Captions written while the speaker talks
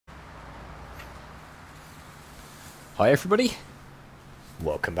Hi everybody,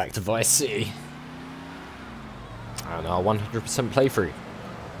 welcome back to Vice City and our 100% playthrough.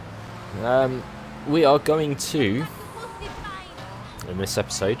 We are going to, in this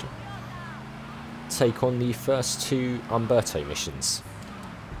episode, take on the first two Umberto missions.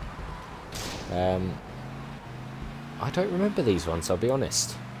 I don't remember these ones, I'll be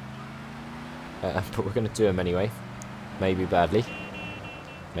honest. But we're going to do them anyway. Maybe badly,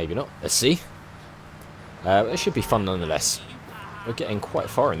 maybe not, let's see. It should be fun nonetheless. We're getting quite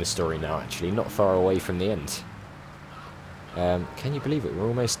far in the story now, actually, not far away from the end. Can you believe it? We're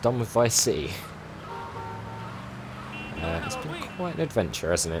almost done with Vice City. It's been quite an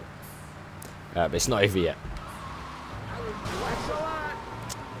adventure, hasn't it? But it's not over yet.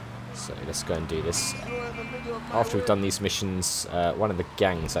 So let's go and do this. After we've done these missions, one of the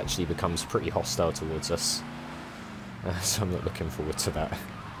gangs actually becomes pretty hostile towards us. So I'm not looking forward to that.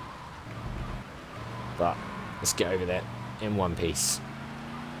 But let's get over there in one piece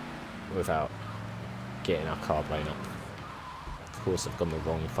without getting our car blown up. Of course, I've gone the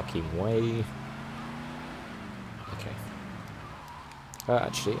wrong fucking way. Okay.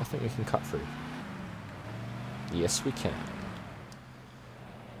 Actually, I think we can cut through. Yes, we can.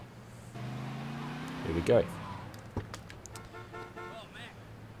 Here we go.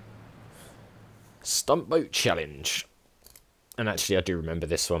 Stunt Boat Challenge. And actually, I do remember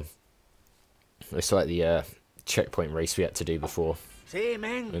this one. It's like the checkpoint race we had to do before. See,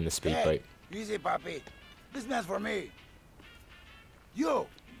 man. In the speedboat. Hey, easy, papi. This man's for me. You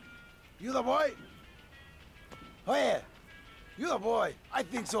the boy? Oh yeah, you the boy. I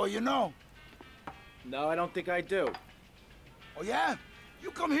think so, you know. No, I don't think I do. Oh yeah?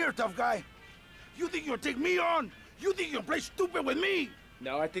 You come here, tough guy. You think you'll take me on? You think you'll play stupid with me?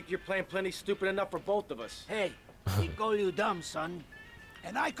 No, I think you're playing plenty stupid enough for both of us. Hey, he call you dumb, son.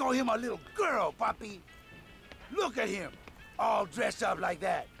 And I call him a little girl, papi. Look at him, all dressed up like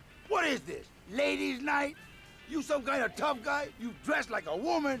that. What is this, ladies' night? You some kind of tough guy? You dress like a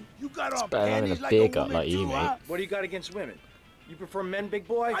woman? You got on panties like a woman like you, too, mate. huh? What do you got against women? You prefer men, big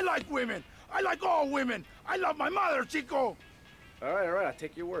boy? I like women. I like all women. I love my mother, Chico. All right, I'll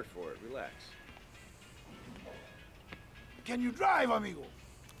take your word for it. Relax. Can you drive, amigo?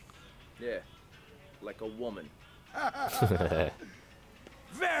 Yeah, like a woman.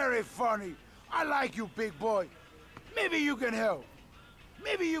 Very funny. I like you, big boy. Maybe you can help.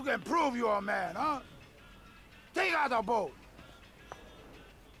 Maybe you can prove you're a man, huh? Take out the boat.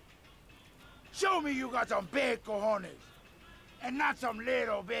 Show me you got some big cojones. And not some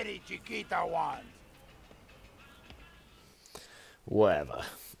little bitty chiquita ones. Whatever.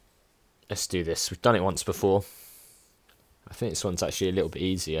 Let's do this. We've done it once before. I think this one's actually a little bit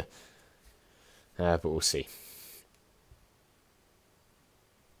easier. But we'll see.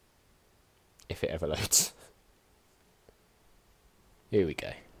 If it ever loads. Here we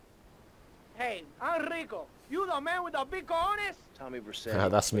go. Hey, I'm Rico. You the man with the big cojones? Tommy Vercetti.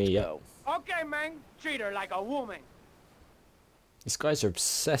 That's me, yeah. Go. Okay, man. Treat her like a woman. These guys are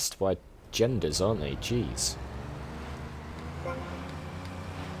obsessed by genders, aren't they? Jeez.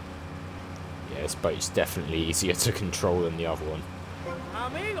 Yeah, this boat's definitely easier to control than the other one.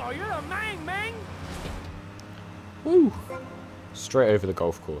 Amigo, you're the man. Woo! Straight over the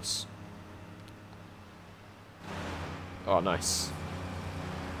golf course. Oh, nice.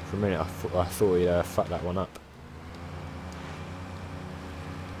 For a minute, I thought we'd fuck that one up.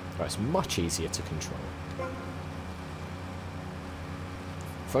 Right, it's much easier to control.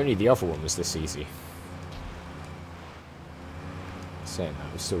 If only the other one was this easy. Saying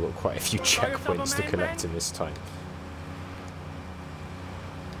that, we've still got quite a few checkpoints to collect in this time.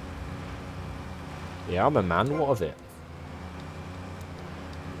 Yeah, I'm a man, what of it?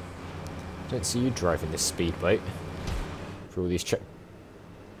 Don't see you driving this speedboat. For all these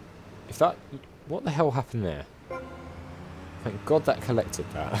If that... What the hell happened there? Thank God that collected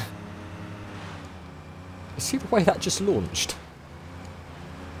that. You see the way that just launched?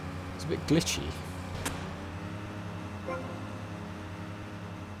 It's a bit glitchy.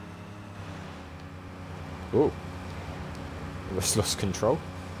 Oh. Almost lost control.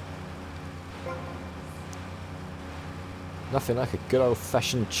 Nothing like a good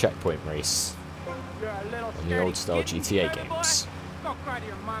old-fashioned checkpoint race. On the old-style GTA games. Go cry to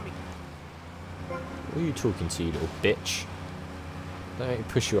your mommy. Who are you talking to, you little bitch? Don't make me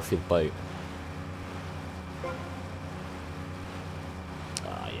push you off your boat.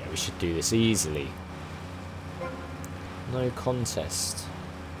 Ah, yeah, we should do this easily. No contest.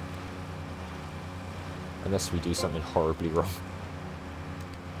 Unless we do something horribly wrong.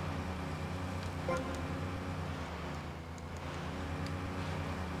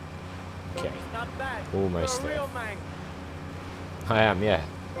 Okay, Not bad. almost You're a there. real man. I am, yeah.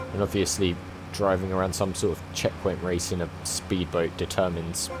 And obviously, driving around some sort of checkpoint race in a speedboat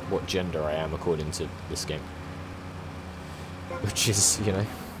determines what gender I am according to this game. Which is, you know,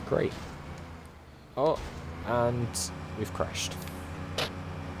 great. Oh, and we've crashed.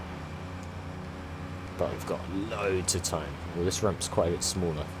 But we've got loads of time. Well, this ramp's quite a bit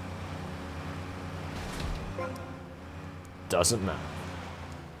smaller. Doesn't matter.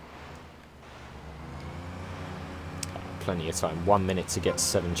 Plenty of time. 1 minute to get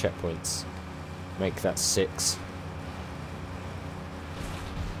 7 checkpoints. Make that 6.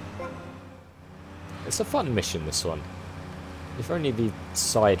 It's a fun mission, this one. If only the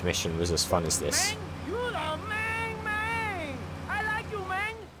side mission was as fun as this. Man, you the man. I like you,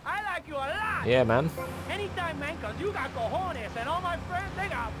 man. I like you a lot. Yeah, man. Anytime, man, because you got cojones, and all my friends, they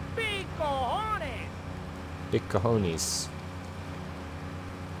got big cojones. Big cojones.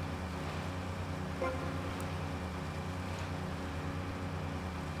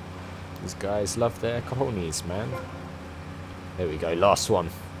 These guys love their cojones, man. There we go, last one.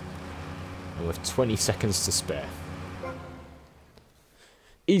 And with 20 seconds to spare.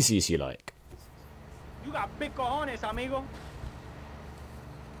 Easy as you like. You got big cojones, amigo.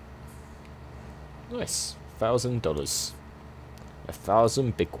 Nice. $1,000.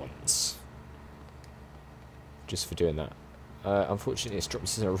 1,000 big ones. Just for doing that. Unfortunately, it's dropped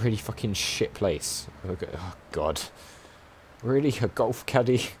us in a really fucking shit place. Oh, God. Really? A golf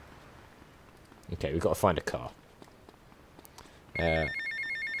caddy? Okay, we've got to find a car.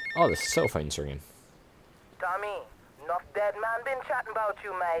 Oh, the cell phone's ringing. Tommy, enough dead man been chatting about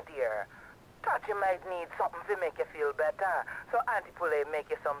you, my dear. Thought you might need something to make you feel better. So Auntie Poulet make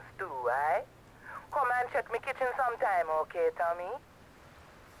you some stew, eh? Come and check me kitchen sometime, okay, Tommy?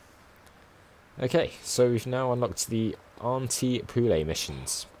 Okay, so we've now unlocked the Auntie Poulet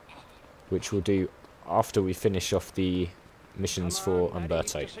missions, which we'll do after we finish off the missions for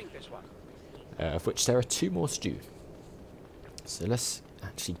Umberto, of which there are 2 more to do. So let's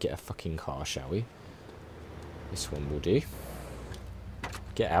actually get a fucking car, shall we? This one will do.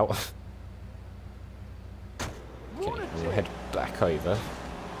 Get out. Okay, and we'll head back over.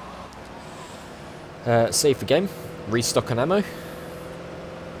 Save the game, restock on ammo,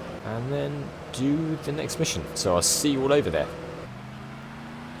 and then do the next mission. So I'll see you all over there.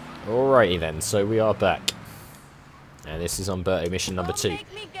 Alrighty then, so we are back. And this is Umberto mission number 2.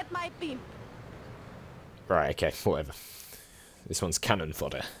 Make me get my beam. Right, okay, whatever. This one's Cannon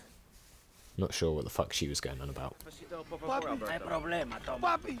Fodder. Not sure what the fuck she was going on about. Papi, no hay problema, Tommy.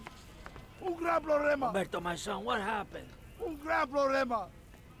 Papi, un gran problema. Umberto, my son, what happened? Un gran problema.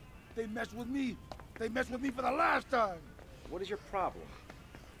 They messed with me. They messed with me for the last time. What is your problem?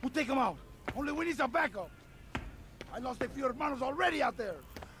 We'll take them out. Only we need some backup. I lost a few hermanos already out there.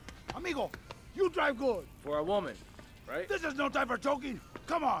 Amigo, you drive good. For a woman, right? This is no time for joking.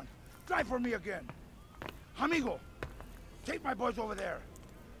 Come on, drive for me again. Amigo, take my boys over there.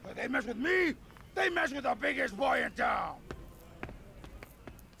 If they mess with me, they mess with the biggest boy in town.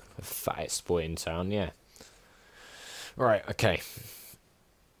 The fattest boy in town, yeah. Right, okay.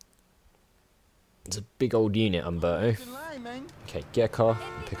 It's a big old unit, Umberto. Okay, get a car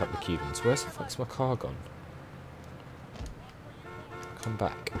and pick up the Cubans. Where's the fuck's my car gone? Come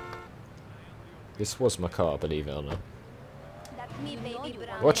back. This was my car, believe it or not.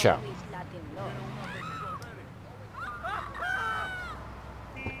 Watch out.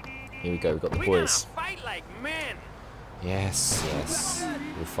 Here we go, we've got the boys. Fight like men. Yes, yes.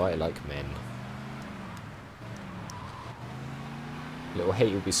 We'll fight like men. Little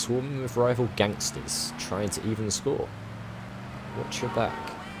hate will be swarming with rival gangsters, trying to even the score. Watch your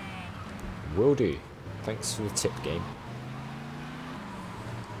back. Will do. Thanks for the tip, game.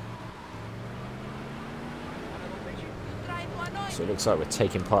 So it looks like we're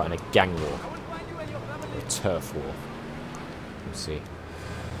taking part in a gang war. Or a turf war. We'll see.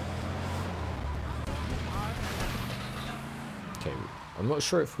 Okay, I'm not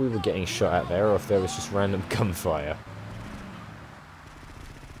sure if we were getting shot at there or if there was just random gunfire.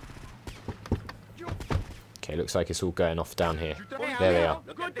 Okay, looks like it's all going off down here. There they are.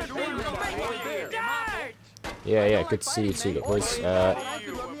 Yeah, yeah, good to see you too, boys.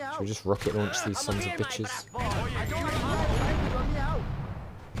 Should we just rocket launch these sons of bitches?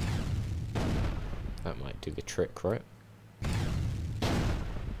 That might do the trick, right?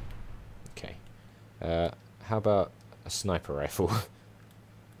 Okay. How about a sniper rifle?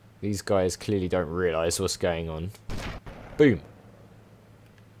 These guys clearly don't realise what's going on. Boom!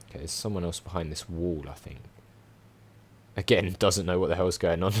 Okay, there's someone else behind this wall, I think. Again, doesn't know what the hell's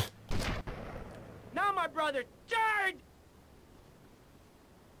going on. Now, my brother, charge!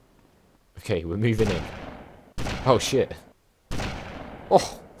 Okay, we're moving in. Oh, shit.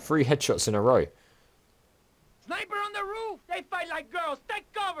 Oh, 3 headshots in a row. Sniper on the roof! They fight like girls!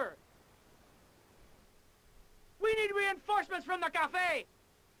 Take cover! We need reinforcements from the cafe!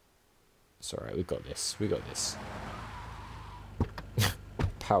 It's alright, we got this. We got this.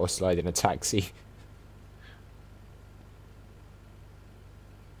 Power slide in a taxi.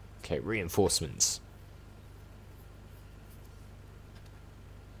 Okay, reinforcements.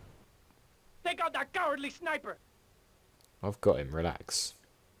 Take out that cowardly sniper! I've got him, relax.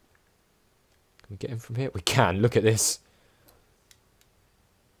 Can we get him from here? We can, look at this.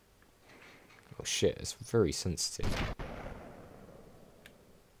 Oh shit, it's very sensitive.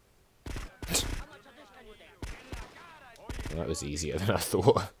 Well, that was easier than I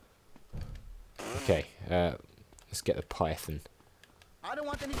thought. Okay, let's get the python. I don't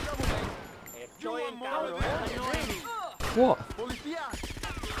want any trouble, man. What?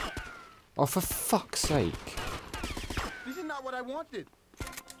 Oh, for fuck's sake. This is not what I wanted.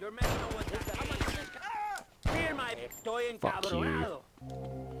 Your men know what this is. Here, my estoy Fuck you. encabronado.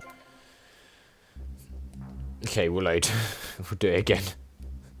 Okay, we'll load. We'll do it again.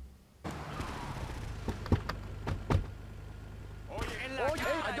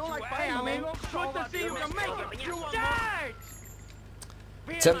 I don't like Hey, fighting, man. amigo. Good to see you can make it. Start!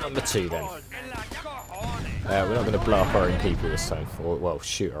 Attempt number 2 then. We're not going to blow up our own people this time. Or, well,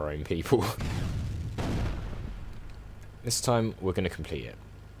 shoot our own people. This time, we're going to complete it.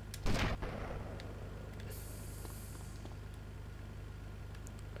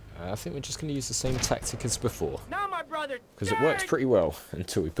 I think we're just going to use the same tactic as before. Now, my brother. Because it works pretty well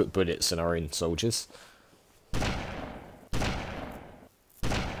until we put bullets in our own soldiers.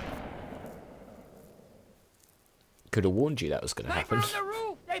 Could have warned you that was going to happen. Sniper on the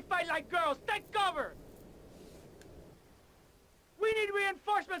roof! They fight like girls! Take cover! We need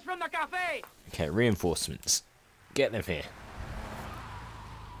reinforcements from the cafe! Okay, reinforcements. Get them here.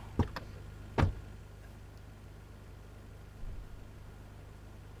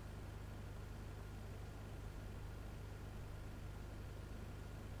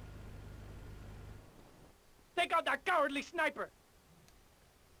 Take out that cowardly sniper!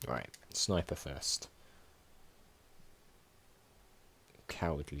 Right, sniper first.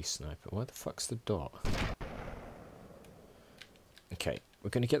 Cowardly sniper. Why the fuck's the dot? Okay, we're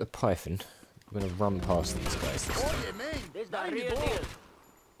going to get the python. We're going to run past these guys this time. Yeah, man. This is the real deal.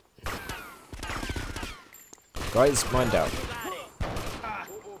 Guys, mind out.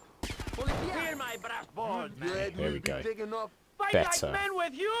 Here, my brass balls, man. Good, There we be go. big enough. Fight Better. like men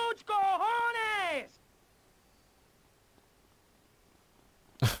with huge cojones!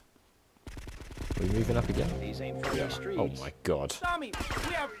 Are we moving up again? These ain't friendly streets. Oh my god. Tommy,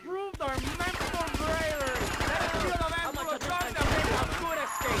 we have proved our mental bravery. Let us feel the man to drug to make a good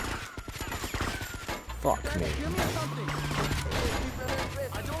escape. Fuck me. Give me something.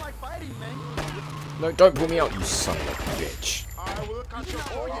 I don't like fighting, man. No, don't pull me out, you son of a bitch. I will cut your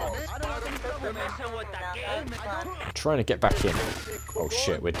oh, yeah, man. I don't like any trouble, You're man. messing with the game. I'm trying to get back in. Oh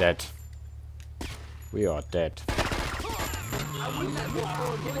shit, we're dead. We are dead.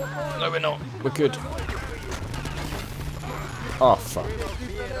 No, we're not. We're good. Oh, fuck.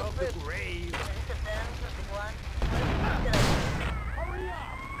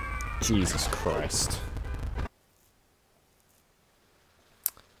 Jesus Christ.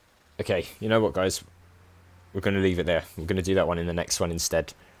 Okay, you know what, guys? We're going to leave it there. We're going to do that one in the next one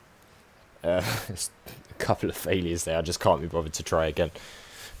instead. There's a couple of failures there. I just can't be bothered to try again.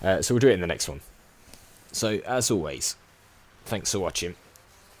 So we'll do it in the next one. So, as always, thanks for watching.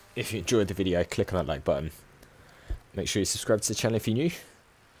 If you enjoyed the video, click on that like button. Make sure you subscribe to the channel if you're new.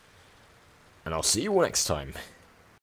 And I'll see you all next time.